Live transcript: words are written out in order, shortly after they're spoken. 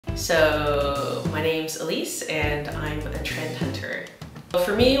So my name's Elise and I'm a trend hunter.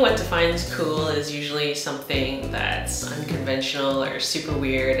 For me, what defines cool is usually something that's unconventional or super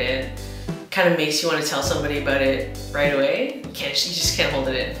weird and kind of makes you want to tell somebody about it right away. You just can't hold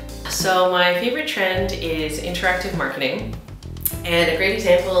it in. So my favorite trend is interactive marketing. And a great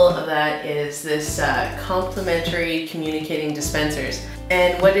example of that is this complimentary communicating dispensers.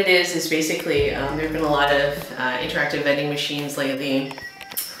 And what it is basically, there have been a lot of interactive vending machines lately,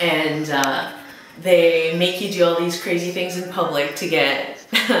 and they make you do all these crazy things in public to get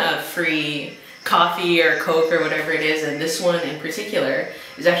free coffee or Coke or whatever it is. And this one in particular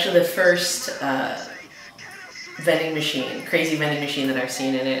is actually the first crazy vending machine that I've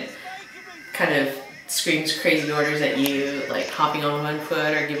seen, and it kind of screams crazy orders at you, like hopping on one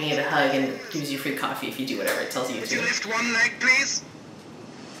foot or giving it a hug, and it gives you free coffee if you do whatever it tells you to. Could you lift one leg, please?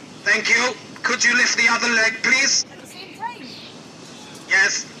 Thank you. Could you lift the other leg, please? At the same time?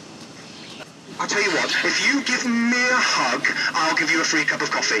 Yes. I'll tell you what, if you give me a hug, I'll give you a free cup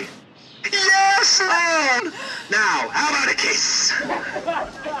of coffee. Yes, man! Now, how about a kiss?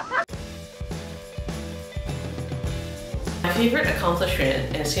 My favorite accomplishment,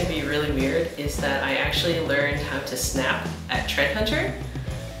 and it's going to be really weird, is that I actually learned how to snap at Trend Hunter.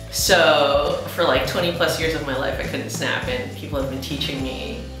 So for like 20 plus years of my life I couldn't snap, and people have been teaching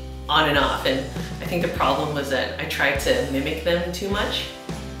me on and off, and I think the problem was that I tried to mimic them too much.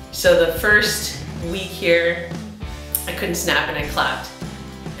 So the first week here I couldn't snap and I clapped,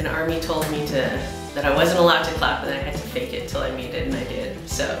 and Army told me that I wasn't allowed to clap, and then I had to fake it till I made it, and I did.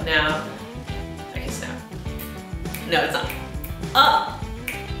 So now I can snap. No, it's not. Oh,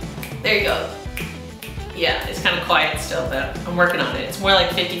 there you go. Yeah, it's kind of quiet still, but I'm working on it. It's more like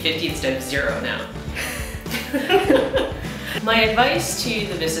 50-50 instead of 0 now. My advice to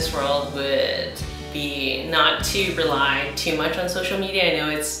the business world would be not to rely too much on social media. I know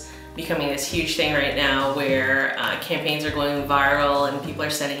it's becoming this huge thing right now where campaigns are going viral and people are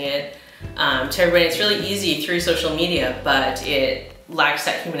sending it to everybody. It's really easy through social media, but it lacks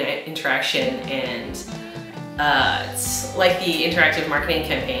that human interaction, and it's like the interactive marketing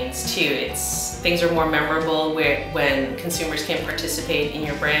campaigns too. Things are more memorable when consumers can participate in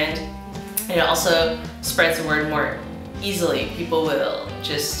your brand, and it also spreads the word more easily. People will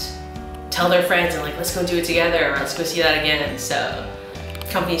just tell their friends and like, let's go do it together, or let's go see that again. So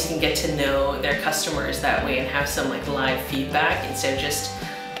companies can get to know their customers that way and have some like live feedback instead of just,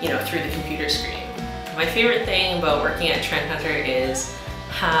 you know, through the computer screen. My favorite thing about working at Trend Hunter is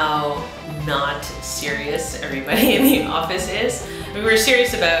how not serious everybody in the office is. I mean, we're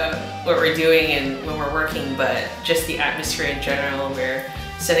serious about what we're doing and when we're working, but just the atmosphere in general. We're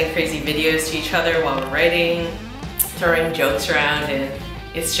sending crazy videos to each other while we're writing, throwing jokes around, and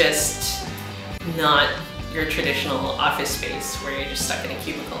it's just not your traditional office space where you're just stuck in a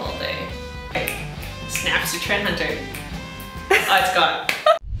cubicle all day. Like, snaps to Trend Hunter. Oh, it's gone.